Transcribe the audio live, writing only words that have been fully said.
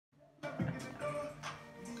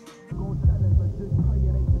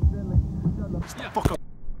Yeah. Fuck up.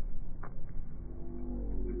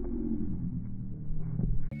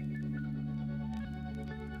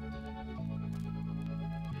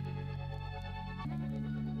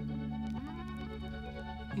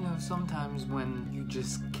 You know, sometimes when you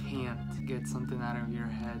just can't get something out of your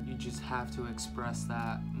head, you just have to express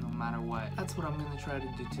that no matter what. That's what I'm gonna try to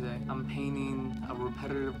do today. I'm painting a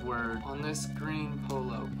repetitive word on this green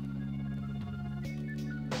polo.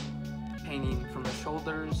 Painting from the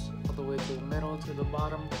shoulders all the way to the middle to the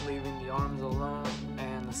bottom, leaving the arms alone,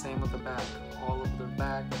 and the same with the back. All over the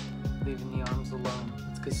back, leaving the arms alone.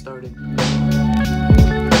 Let's get started.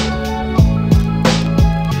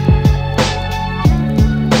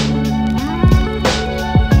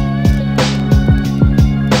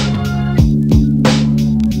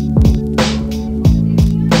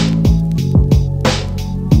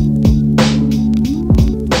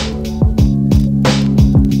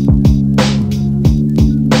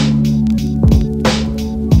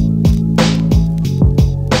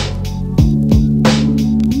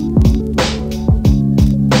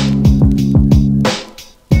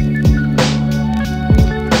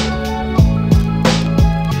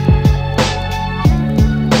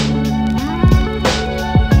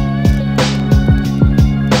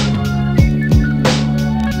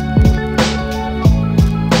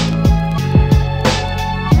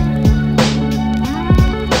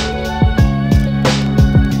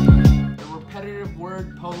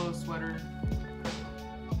 Polo sweater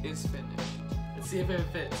is finished. Let's see if it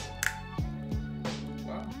fits.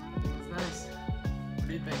 Wow, I think it's nice. What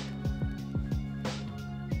do you think?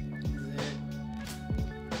 Is it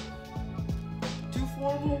too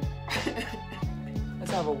formal?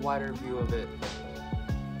 Let's have a wider view of it.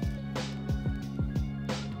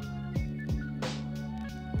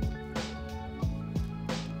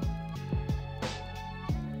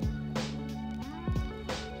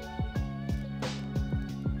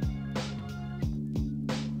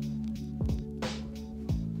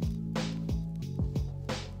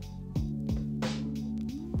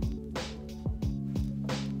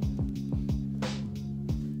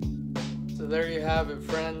 So there you have it,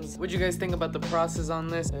 friends. What'd you guys think about the process on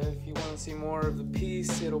this? If you want to see more of the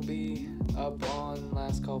piece, it'll be up on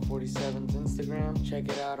Lastcall 47's Instagram. Check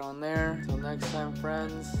it out on there. Till next time,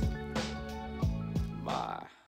 friends.